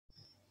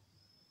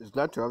It's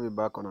glad to have you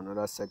back on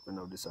another segment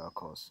of this our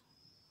course.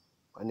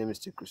 My name is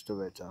T.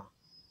 Christopher.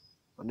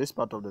 On this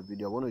part of the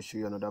video, I want to show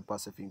you another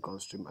passive income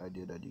stream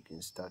idea that you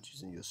can start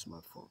using your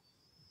smartphone.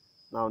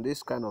 Now,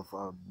 this kind of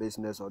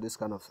business or this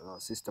kind of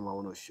system I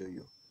want to show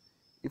you.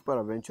 If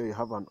peradventure you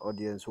have an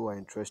audience who are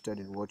interested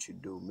in what you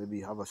do, maybe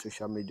you have a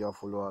social media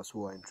followers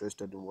who are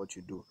interested in what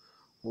you do,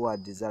 who are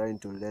desiring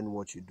to learn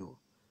what you do.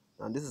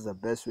 And this is the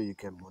best way you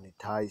can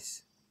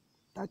monetize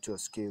that your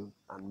skill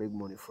and make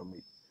money from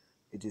it.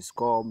 It is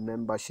called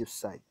membership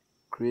site.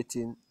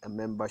 Creating a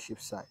membership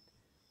site.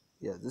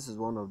 Yes, this is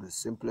one of the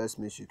simplest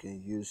means you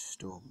can use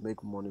to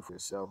make money for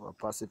yourself, a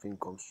passive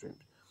income stream.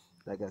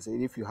 Like I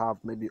said, if you have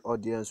maybe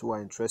audience who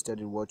are interested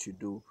in what you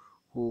do,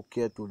 who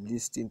care to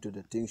listen to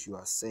the things you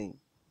are saying,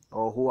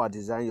 or who are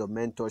desiring your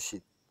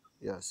mentorship.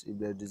 Yes, if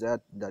they desire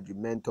that you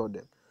mentor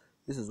them,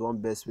 this is one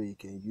best way you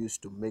can use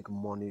to make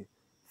money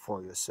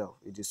for yourself.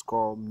 It is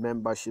called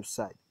membership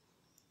site.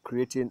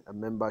 Creating a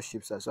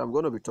membership site. So I'm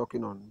going to be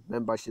talking on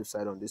membership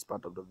site on this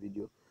part of the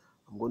video.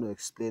 I'm going to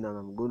explain and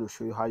I'm going to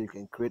show you how you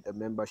can create a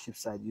membership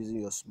site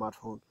using your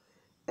smartphone.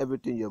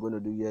 Everything you're going to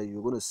do here,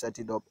 you're going to set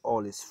it up.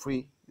 All is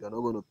free. You're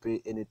not going to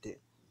pay anything.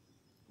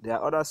 There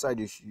are other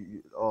sites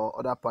or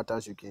other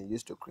patterns you can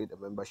use to create a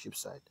membership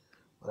site,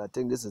 but I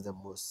think this is the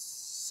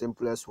most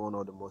simplest one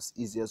or the most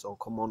easiest or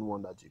common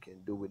one that you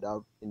can do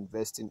without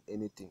investing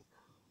anything.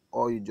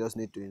 All you just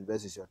need to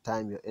invest is your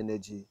time, your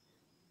energy,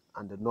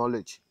 and the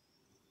knowledge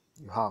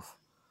you have.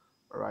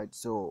 All right,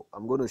 so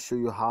I'm going to show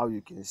you how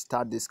you can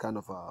start this kind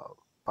of a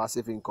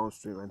passive income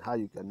stream and how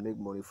you can make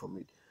money from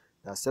it.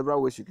 There are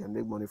several ways you can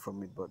make money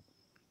from it, but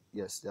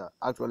yes, there are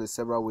actually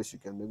several ways you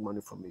can make money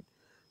from it.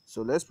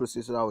 So let's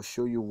proceed. So I'll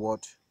show you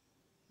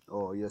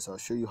I'll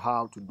show you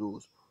how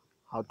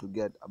to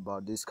get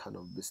about this kind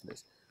of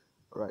business.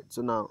 All right,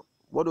 so now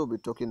what we'll be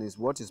talking is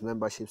what is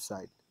membership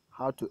site,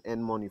 how to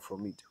earn money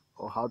from it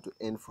or how to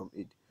earn from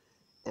it,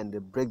 and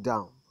the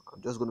breakdown.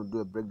 I'm just going to do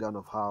a breakdown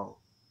of how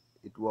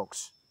it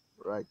works.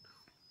 Right.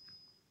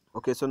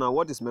 Okay, so now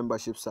what is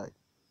membership site?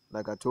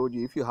 Like I told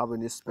you, if you have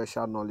any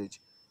special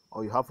knowledge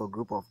or you have a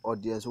group of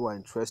audience who are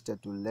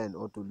interested to learn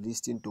or to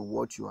listen to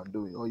what you are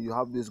doing, or you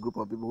have this group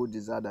of people who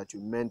desire that you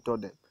mentor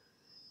them,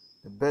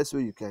 the best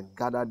way you can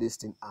gather this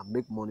thing and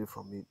make money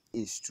from it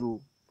is through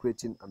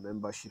creating a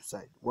membership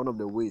site. One of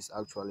the ways,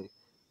 actually,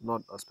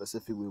 not a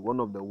specific way,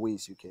 one of the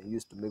ways you can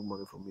use to make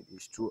money from it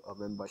is through a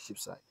membership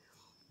site.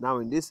 Now,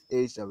 in this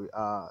age that we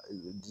are,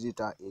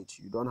 digital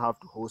age, you don't have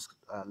to host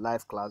a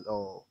live class,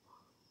 or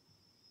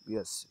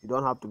yes, you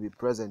don't have to be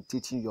present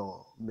teaching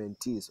your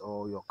mentees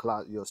or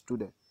your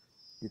student.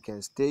 You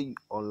can stay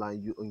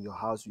online, you in your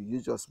house, you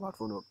use your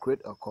smartphone or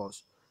create a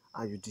course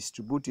and you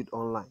distribute it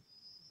online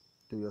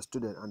to your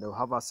student and they'll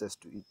have access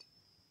to it.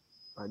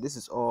 And this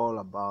is all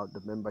about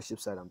the membership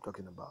site I'm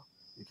talking about.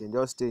 You can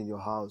just stay in your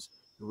house,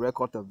 you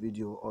record a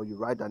video or you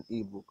write an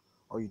ebook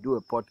or you do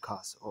a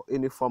podcast or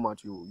any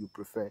format you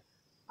prefer,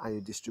 and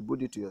you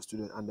distribute it to your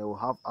student and they will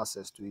have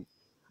access to it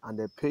and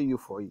they pay you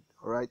for it.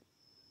 All right.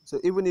 So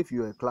even if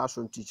you're a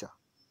classroom teacher,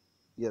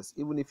 yes,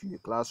 even if you're a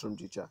classroom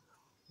teacher,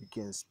 you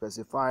can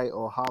specify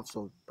or have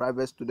some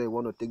private students, you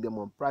want to take them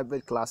on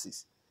private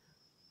classes.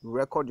 You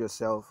record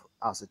yourself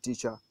as a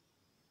teacher,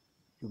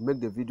 you make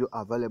the video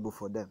available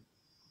for them.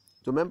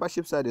 So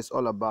membership site is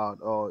all about,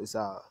 it's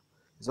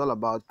all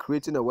about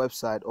creating a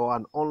website or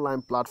an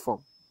online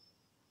platform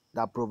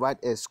that provide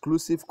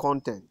exclusive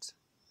content,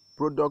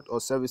 product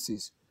or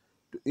services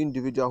to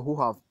individuals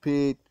who have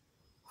paid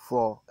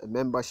for a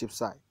membership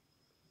site.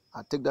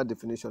 I'll take that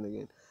definition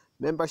again.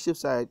 Membership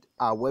sites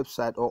are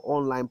website or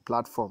online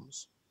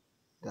platforms.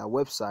 They are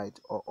website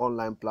or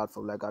online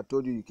platform. Like I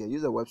told you, you can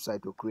use a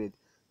website to create.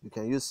 You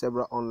can use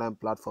several online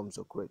platforms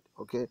to create.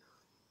 Okay,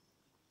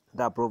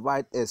 that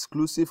provide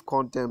exclusive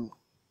content,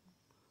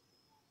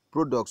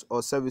 products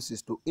or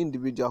services to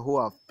individuals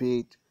who have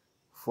paid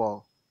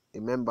for a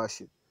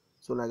membership.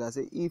 So like I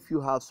say, if you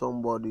have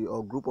somebody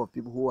or group of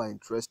people who are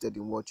interested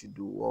in what you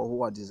do or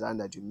who are designed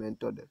that you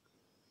mentor them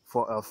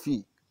for a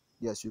fee,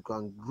 yes, you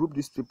can group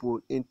these people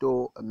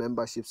into a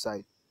membership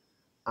site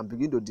and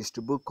begin to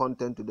distribute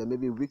content to them,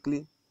 maybe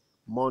weekly,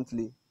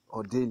 monthly,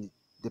 or daily,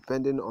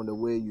 depending on the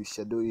way you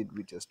schedule it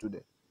with your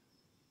student.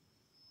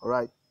 All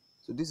right.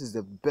 So this is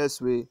the best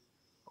way,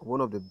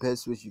 one of the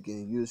best ways you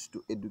can use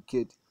to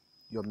educate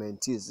your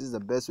mentees. This is the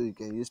best way you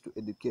can use to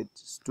educate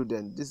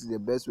students. This is the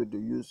best way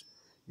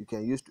you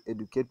can use to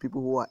educate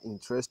people who are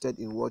interested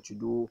in what you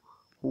do,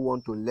 who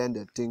want to learn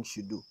the things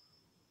you do.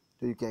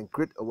 So you can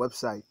create a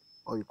website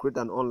or you create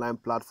an online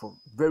platform.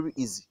 Very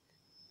easy.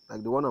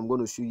 Like the one I'm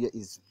going to show you here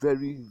is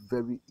very,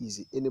 very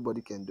easy.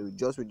 Anybody can do it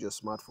just with your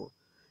smartphone.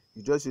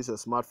 You just use your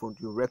smartphone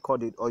to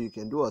record it, or you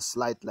can do a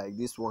slide like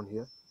this one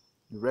here.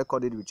 You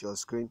record it with your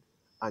screen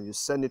and you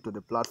send it to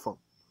the platform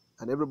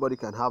and everybody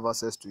can have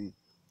access to it.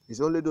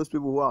 It's only those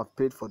people who have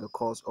paid for the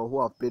course or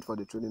who have paid for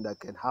the training that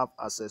can have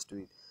access to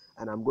it.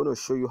 And I'm going to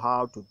show you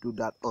how to do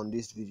that on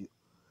this video.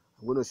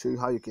 I'm going to show you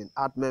how you can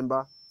add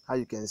member, how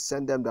you can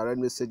send them direct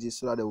messages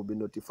so that they will be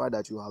notified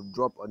that you have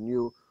dropped a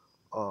new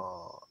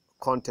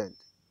content.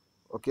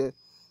 Okay,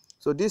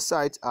 So these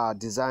sites are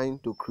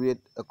designed to create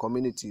a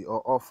community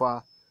or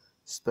offer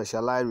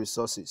specialized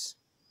resources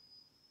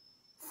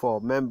for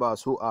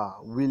members who are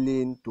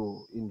willing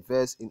to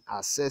invest in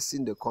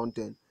accessing the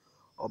content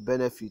or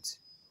benefits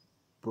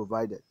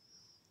provided.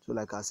 So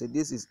like I said,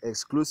 this is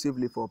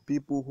exclusively for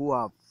people who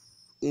have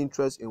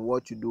interest in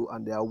what you do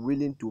and they are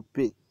willing to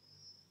pay.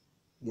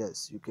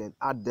 Yes, you can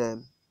add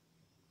them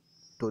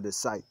to the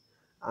site.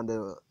 And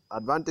the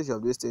advantage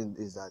of this thing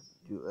is that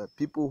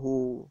people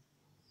who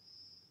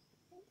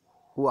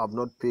have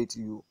not paid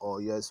you,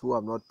 or yes, who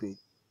have not paid,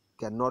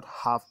 cannot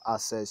have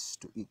access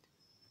to it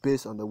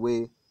based on the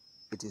way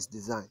it is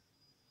designed.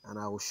 And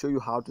I will show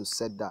you how to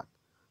set that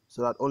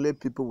so that only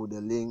people with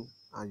the link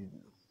and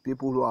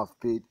people who have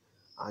paid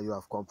and you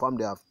have confirmed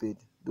they have paid,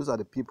 those are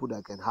the people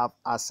that can have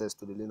access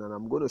to the link. And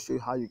I'm going to show you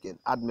how you can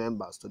add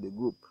members to the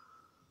group.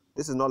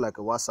 This is not like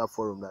a WhatsApp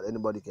forum that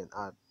anybody can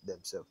add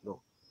themselves,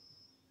 no.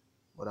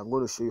 But I'm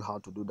going to show you how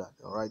to do that.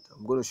 All right,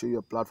 I'm going to show you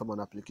a platform and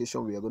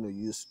application we are going to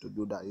use to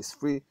do that. It's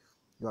free,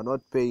 you are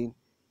not paying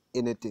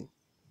anything.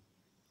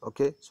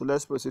 Okay, so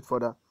let's proceed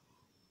further.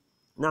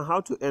 Now, how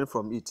to earn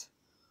from it?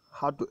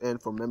 How to earn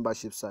from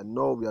membership side?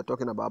 No, we are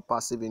talking about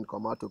passive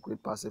income, how to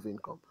create passive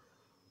income.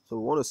 So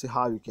we want to see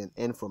how you can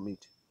earn from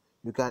it.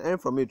 You can earn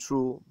from it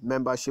through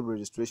membership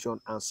registration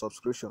and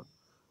subscription.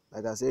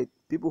 Like I said,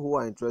 people who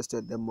are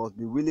interested, they must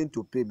be willing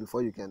to pay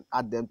before you can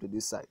add them to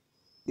this site.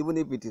 Even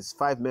if it is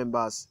 5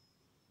 members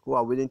who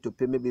are willing to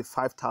pay maybe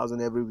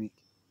 5,000 every week,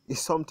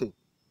 it's something,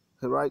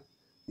 right?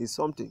 It's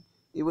something.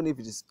 Even if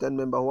it is 10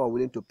 members who are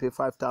willing to pay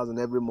 5,000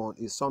 every month,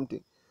 it's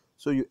something.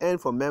 So you earn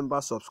from member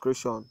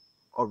subscription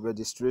or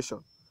registration.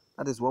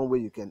 That is one way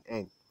you can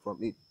earn from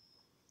it.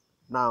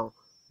 Now,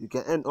 you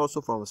can earn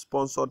also from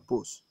sponsored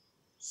posts.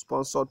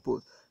 Sponsored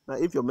posts. Now,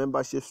 if your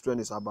membership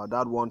strength is about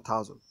that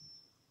 1,000,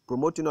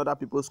 promoting other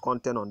people's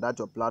content on that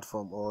your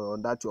platform or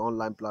on that your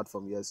online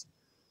platform, yes,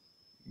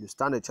 you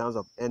stand a chance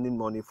of earning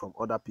money from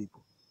other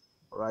people.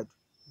 All right,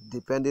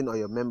 depending on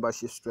your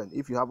membership strength.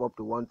 If you have up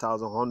to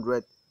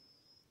 1,100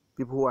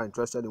 people who are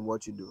interested in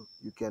what you do,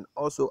 you can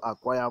also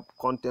acquire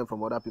content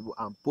from other people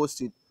and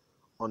post it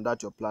on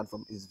that your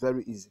platform. It's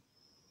very easy.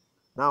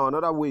 Now,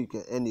 another way you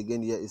can earn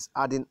again here is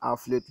adding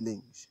affiliate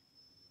links,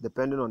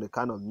 depending on the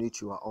kind of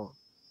niche you are on.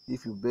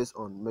 If you base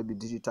on maybe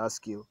digital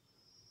skill,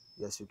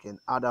 yes, you can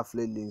add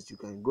affiliate links. You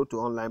can go to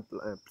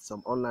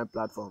some online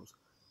platforms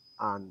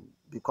and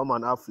become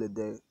an affiliate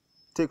there.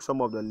 Take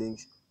some of the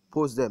links,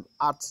 post them,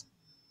 add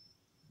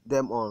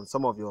them on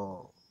some of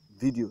your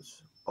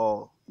videos,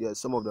 or yes,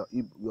 some of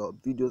your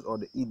videos or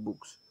the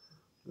ebooks.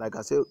 Like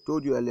I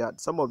told you earlier,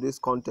 some of this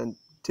content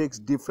takes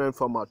different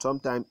formats.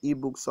 Sometimes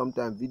ebooks,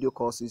 sometimes video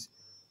courses,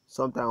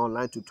 sometimes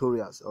online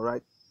tutorials. All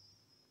right,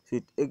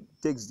 so it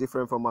takes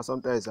different formats.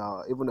 Sometimes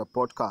even a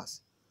podcast.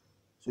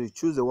 So you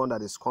choose the one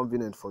that is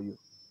convenient for you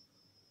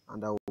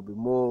and that will be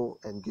more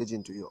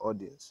engaging to your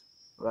audience.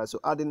 All right, so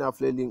adding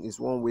affiliate link is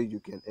one way you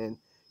can earn.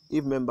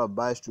 If member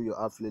buys through your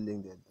affiliate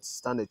link, then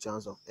stand a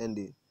chance of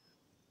earning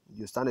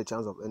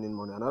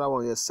money. Another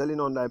one is selling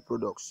online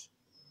products.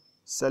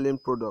 Selling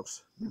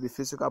products, maybe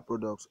physical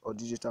products or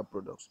digital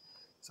products.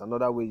 It's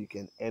another way you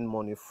can earn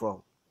money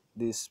from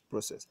this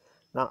process.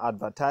 Now,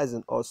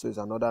 advertising also is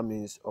another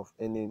means of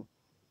earning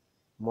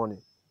money,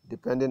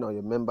 depending on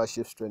your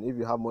membership strength. If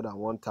you have more than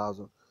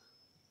 1,000,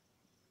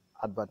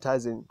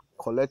 advertising,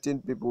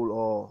 collecting people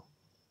or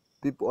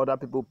other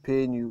people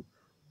paying you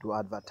to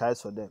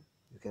advertise for them.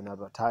 You can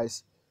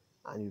advertise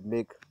and you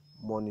make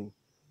money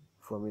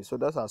from it. So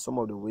those are some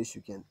of the ways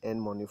you can earn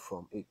money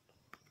from it.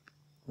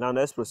 Now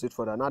let's proceed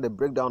further. Now the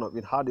breakdown of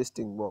it, how this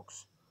thing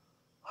works,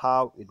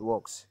 how it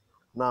works.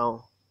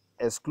 Now,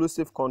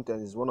 exclusive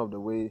content is one of the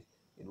ways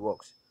it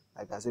works.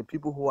 Like I said,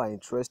 people who are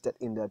interested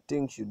in the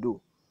things you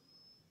do,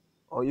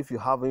 or if you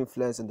have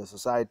influence in the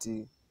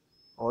society,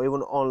 or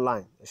even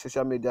online, a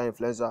social media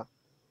influencer,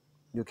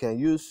 you can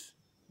use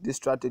this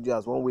strategy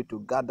as one way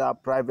to gather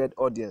private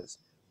audience,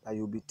 that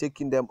you'll be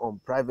taking them on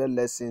private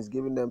lessons,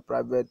 giving them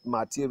private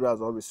materials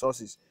or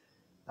resources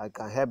that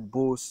can help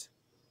boost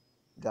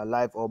their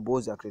life or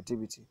boost their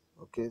creativity.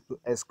 Okay, so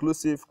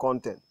exclusive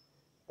content,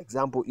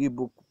 example,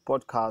 ebook,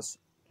 podcasts,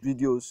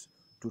 videos,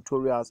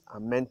 tutorials,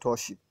 and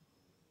mentorship.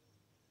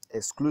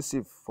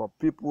 Exclusive for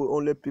people,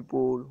 only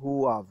people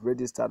who have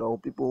registered or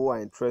people who are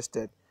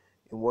interested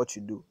in what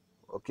you do.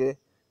 Okay,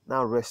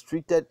 now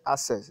restricted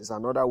access is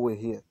another way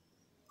here.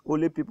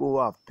 Only people who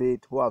have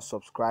paid, who have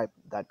subscribed,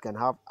 that can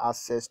have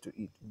access to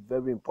it.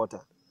 Very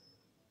important.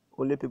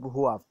 Only people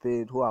who have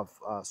paid, who have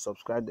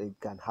subscribed, they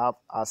can have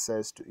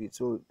access to it.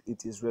 So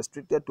it is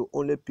restricted to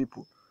only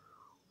people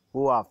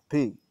who have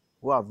paid,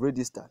 who have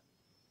registered.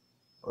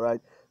 All right.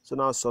 So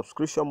now,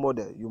 subscription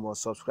model, you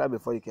must subscribe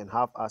before you can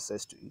have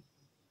access to it.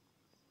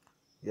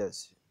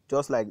 Yes,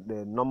 just like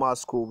the normal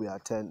school we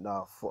attend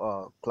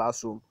for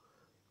classroom,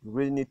 you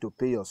really need to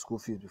pay your school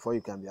fees before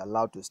you can be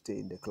allowed to stay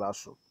in the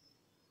classroom.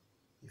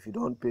 If you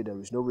don't pay, there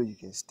is no way you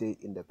can stay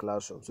in the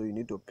classroom. So you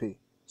need to pay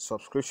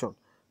subscription.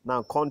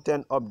 Now,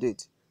 content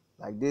update.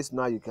 Like this,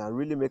 now you can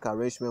really make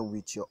arrangement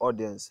with your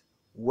audience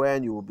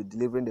when you will be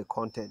delivering the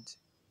content.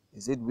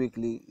 Is it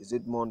weekly? Is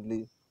it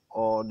monthly?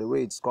 Or the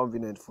way it's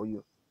convenient for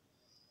you?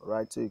 All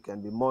right, so it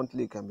can be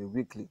monthly, it can be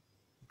weekly,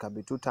 it can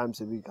be 2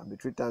 times a week, it can be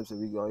 3 times a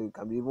week, or it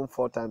can be even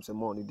 4 times a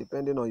month,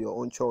 depending on your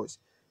own choice.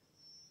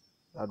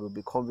 That will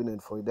be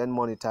convenient for you. Then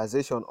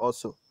monetization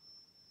also.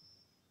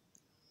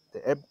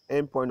 The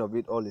end point of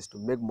it all is to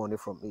make money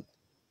from it.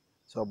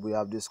 So we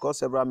have discussed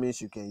several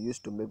means you can use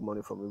to make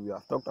money from it. We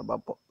have talked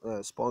about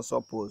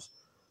sponsor posts,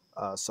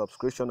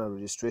 subscription and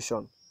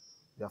registration.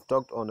 We have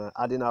talked on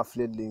adding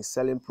affiliate links,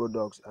 selling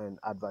products, and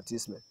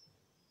advertisement.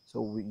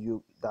 So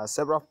there are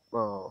several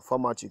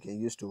formats you can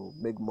use to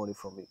make money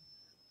from it,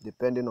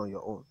 depending on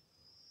your own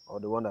or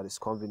the one that is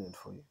convenient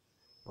for you.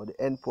 But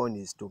the end point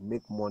is to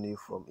make money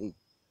from it.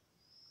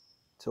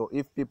 So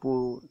if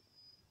people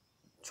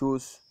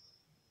choose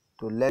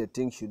to learn the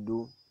things you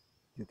do,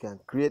 you can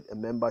create a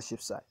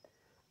membership site.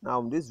 Now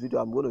in this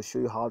video, I'm going to show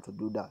you how to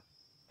do that.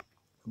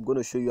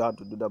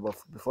 But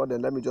before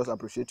then, let me just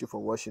appreciate you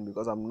for watching,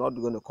 because I'm not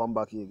going to come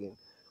back here again.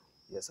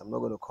 Yes, I'm not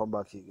going to come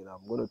back here again.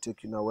 I'm going to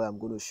take you now where I'm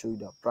going to show you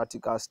the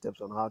practical steps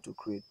on how to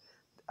create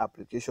the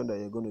application that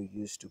you're going to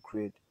use to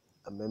create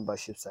a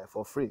membership site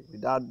for free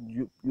without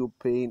you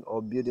paying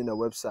or building a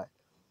website.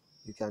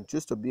 You can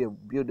choose to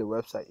build a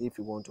website if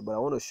you want to, but I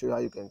want to show you how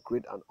you can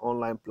create an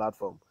online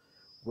platform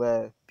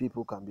where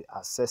people can be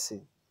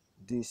accessing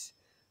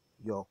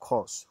your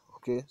course.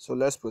 Okay, so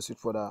let's proceed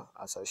further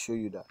as I show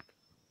you that.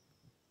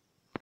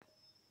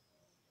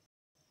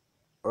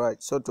 All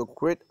right, so to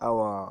create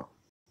our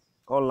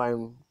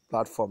online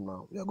platform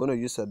now, we are going to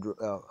use an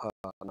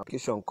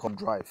application called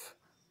Drive.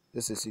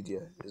 This is it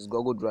here. It's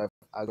Google Drive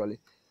actually.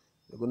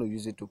 We're going to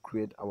use it to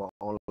create our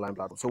online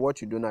platform. So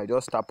what you do now, you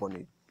just tap on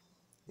it.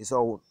 It's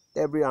on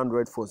every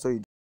Android phone. So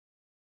you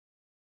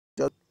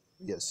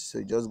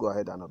just go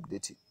ahead and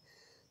update it.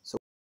 So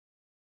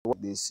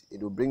this,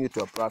 it will bring you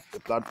to an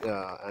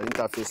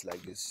interface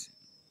like this.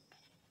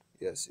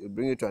 Yes, it will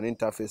bring you to an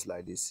interface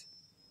like this.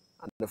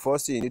 And the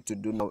first thing you need to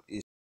do now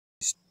is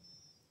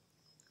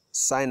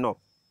sign up,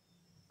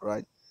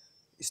 right?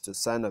 Is to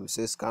sign up. It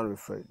says can't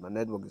refresh. My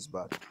network is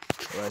bad.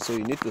 All right, so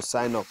you need to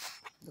sign up.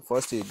 The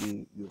first thing you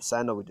do, you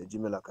sign up with the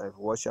Gmail account.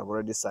 If you have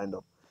already signed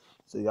up,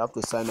 so you have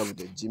to sign up with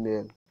the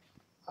Gmail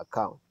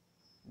account.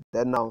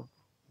 Then now,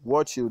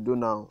 what you do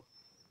now,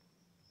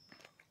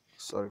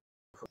 sorry.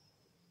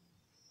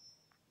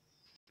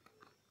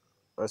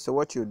 So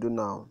what you do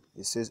now,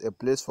 it says a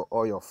place for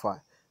all your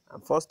file.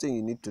 And first thing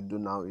you need to do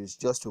now is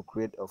just to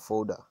create a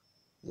folder.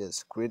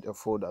 Yes, create a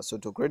folder. So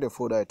to create a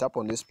folder, you tap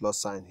on this plus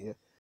sign here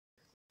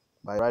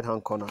by right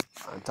hand corner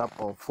and tap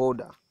on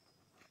folder.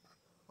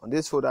 On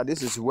this folder,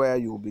 this is where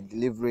you will be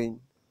delivering,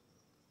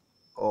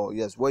 or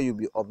yes, where you'll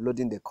be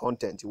uploading the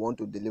content you want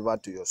to deliver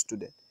to your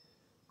student.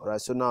 All right,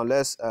 so now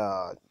let's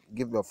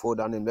give your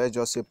folder name. Let's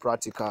just say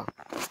practical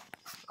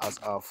as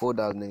our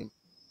folder name.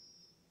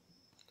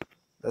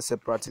 Let's say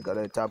practical,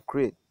 then tap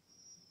create.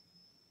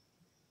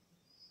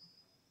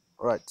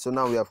 All right, so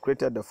now we have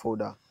created the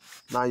folder.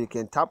 Now you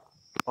can tap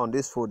on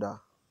this folder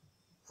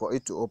for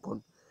it to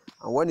open,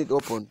 and when it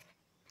opens,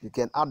 you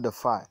can add the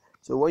file.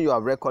 So when you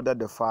have recorded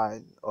the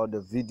file or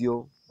the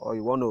video, or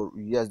you want to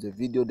use the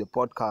video, the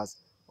podcast,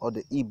 or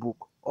the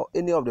ebook, or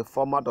any of the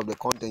format of the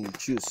content you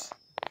choose,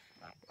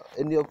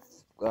 any of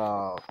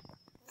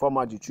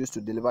format you choose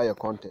to deliver your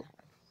content,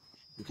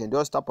 you can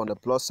just tap on the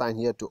plus sign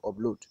here to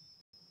upload.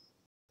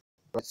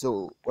 Right,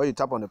 so when you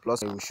tap on the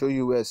plus, it will show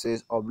you where it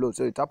says upload.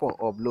 So you tap on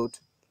upload.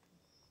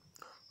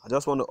 I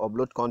just want to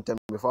upload content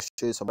before I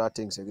show you some other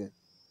things again.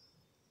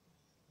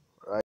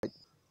 Right.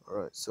 All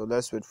right, so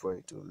let's wait for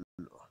it to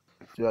load.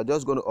 So you are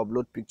just going to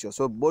upload pictures.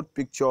 So both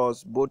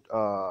pictures, both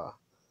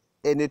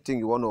anything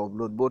you want to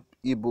upload, both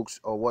ebooks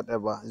or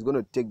whatever, is going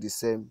to take the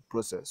same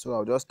process. So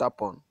I'll just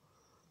tap on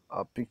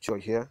a picture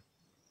here.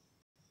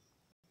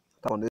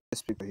 Tap on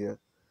this picture here.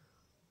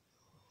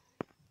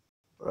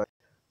 Right.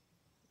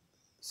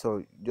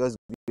 So just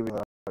give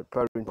it a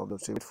parent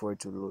upload. So wait for it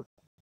to load.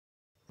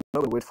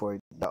 I'm not going to wait for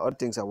it. There are other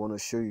things I want to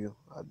show you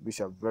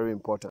which are very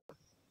important.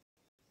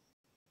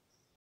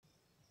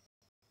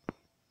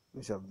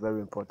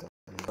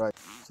 Right.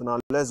 So now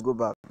let's go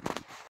back.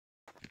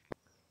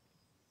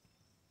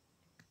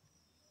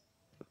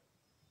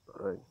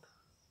 All right.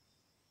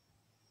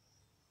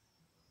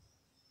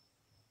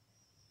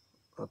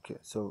 Okay,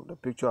 so the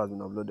picture has been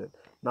uploaded.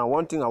 Now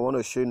one thing I want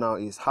to show you now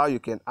is how you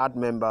can add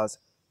members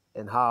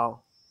and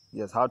how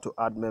to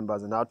add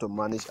members and how to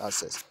manage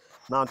access.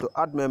 Now to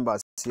add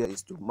members here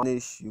is to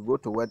manage. You go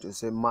to where to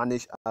say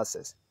manage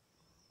access.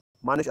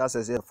 Manage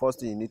access is the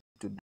first thing you need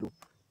to do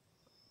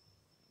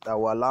that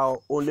will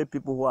allow only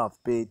people who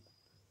have paid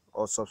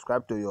or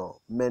subscribed to your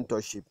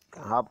mentorship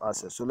can have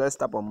access. So let's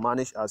tap on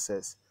manage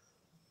access.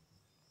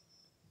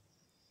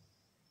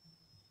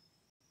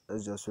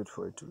 Let's just wait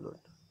for it to load.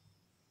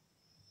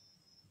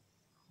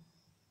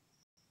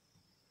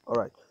 All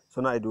right,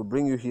 so now it will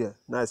bring you here.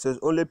 Now it says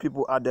only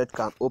people added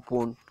can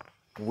open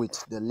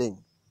with the link.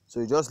 So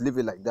you just leave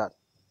it like that.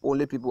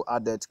 Only people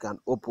added can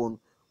open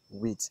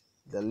with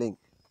the link.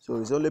 So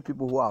it's only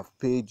people who have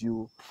paid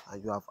you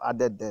and you have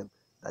added them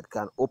that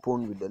can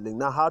open with the link.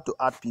 Now how to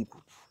add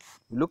people?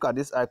 You look at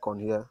this icon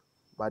here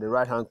by the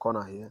right hand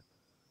corner here.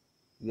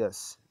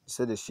 Yes, you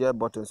see the share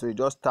button. So you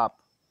just tap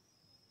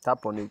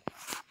on it.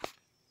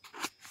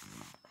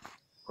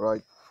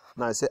 Right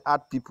now, I say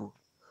add people.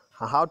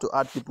 And how to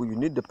add people? You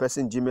need the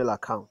person's Gmail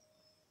account.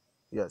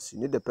 Yes, you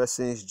need the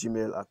person's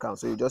Gmail account.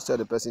 So you just tell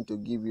the person to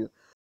give you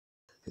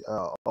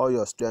all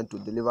your students to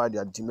deliver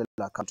their Gmail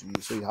account to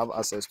you, so you have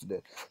access to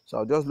them. So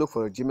I'll just look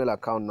for a Gmail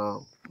account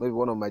now. Maybe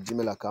one of my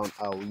Gmail account,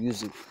 I will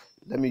use it.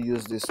 Let me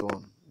use this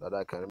one that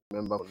I can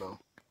remember now.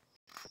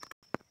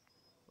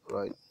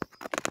 Right,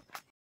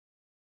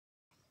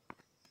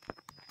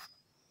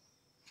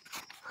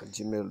 at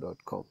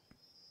gmail.com.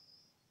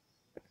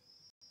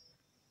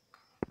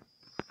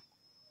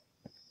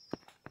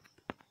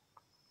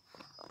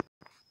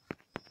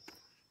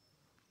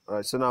 All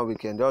right, so now we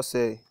can just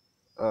say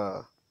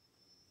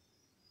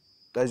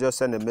let's just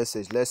send a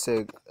message. Let's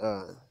say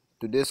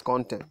today's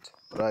content,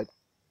 right?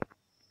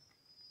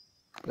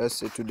 Let's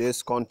say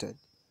today's content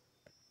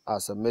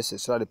as a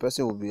message, so that the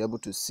person will be able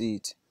to see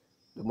it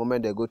the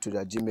moment they go to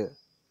their Gmail,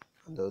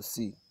 and they'll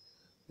see.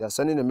 You are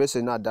sending a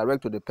message now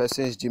direct to the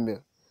person's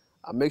Gmail,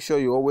 and make sure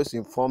you always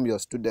inform your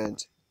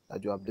student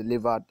that you have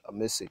delivered a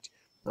message.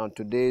 Now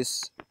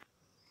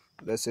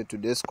let's say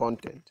today's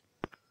content,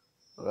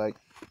 right?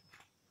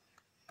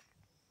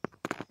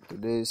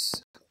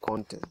 Today's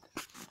content.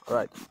 All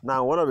right,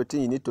 now one of the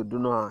things you need to do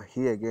now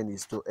here again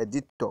is to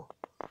editor.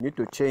 You need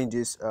to change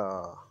this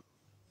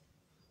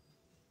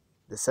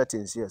the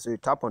settings here. So you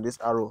tap on this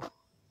arrow,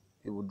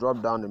 it will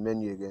drop down the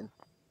menu again.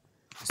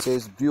 It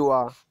says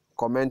viewer,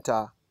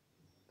 commenter,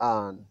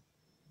 and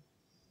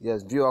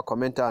yes, viewer,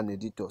 commenter, and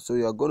editor. So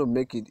you are going to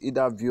make it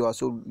either viewer.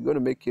 So you're going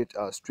to make it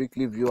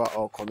strictly viewer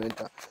or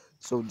commenter.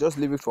 So just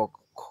leave it for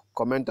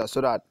commenter, so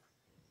that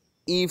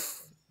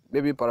if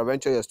maybe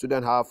peradventure your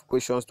student have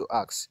questions to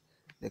ask,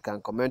 they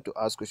can comment to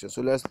ask questions.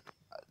 So let's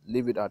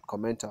leave it at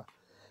commenter.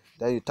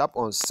 Then you tap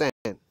on send,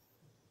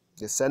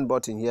 the send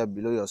button here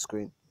below your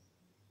screen.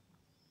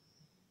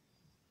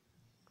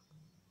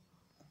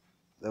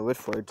 Then wait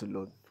for it to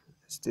load.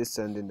 Still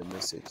sending the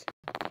message.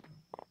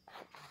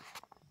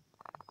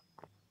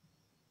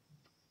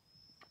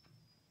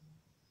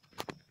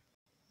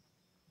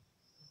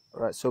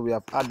 All right, so we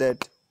have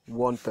added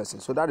one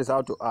person. So that is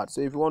how to add. So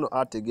if you want to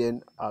add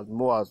again as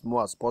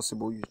more as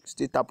possible, you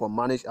still tap on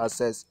manage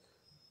access.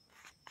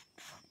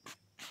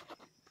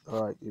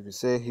 All right, if you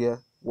say here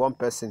one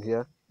person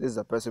here, this is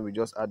the person we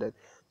just added.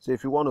 So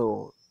if you want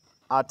to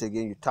add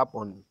again, you tap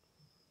on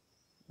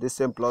this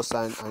same plus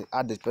sign and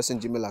add the person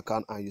Gmail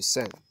account, and you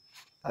send.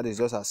 That is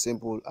just as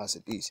simple as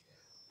it is.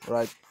 All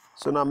right,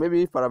 so now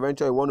maybe if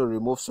peradventure you want to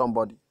remove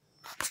somebody,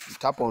 you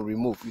tap on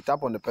remove. You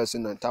tap on the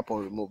person and tap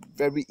on remove.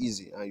 Very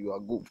easy, and you are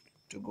good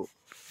to go.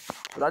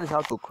 So that is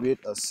how to create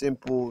a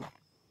simple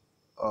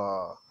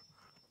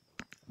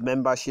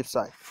membership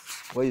site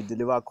where you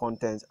deliver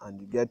content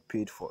and you get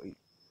paid for it.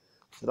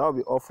 So that will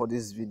be all for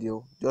this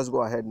video. Just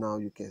go ahead now.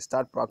 You can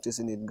start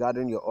practicing it,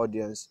 gathering your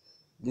audience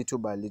little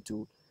by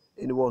little.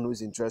 Anyone who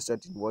is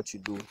interested in what you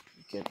do,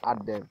 you can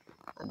add them,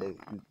 and then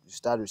you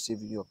start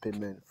receiving your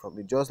payment from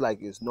it, just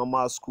like it's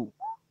normal school.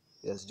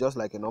 Yes, just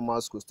like a normal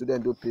school.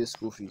 Students do pay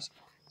school fees.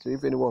 So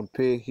if anyone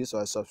pay his or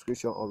her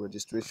subscription or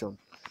registration,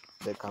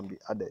 they can be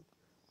added.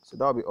 So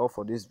that will be all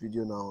for this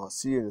video now. I'll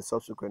see you in the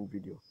subsequent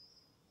video.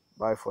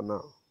 Bye for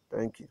now.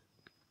 Thank you.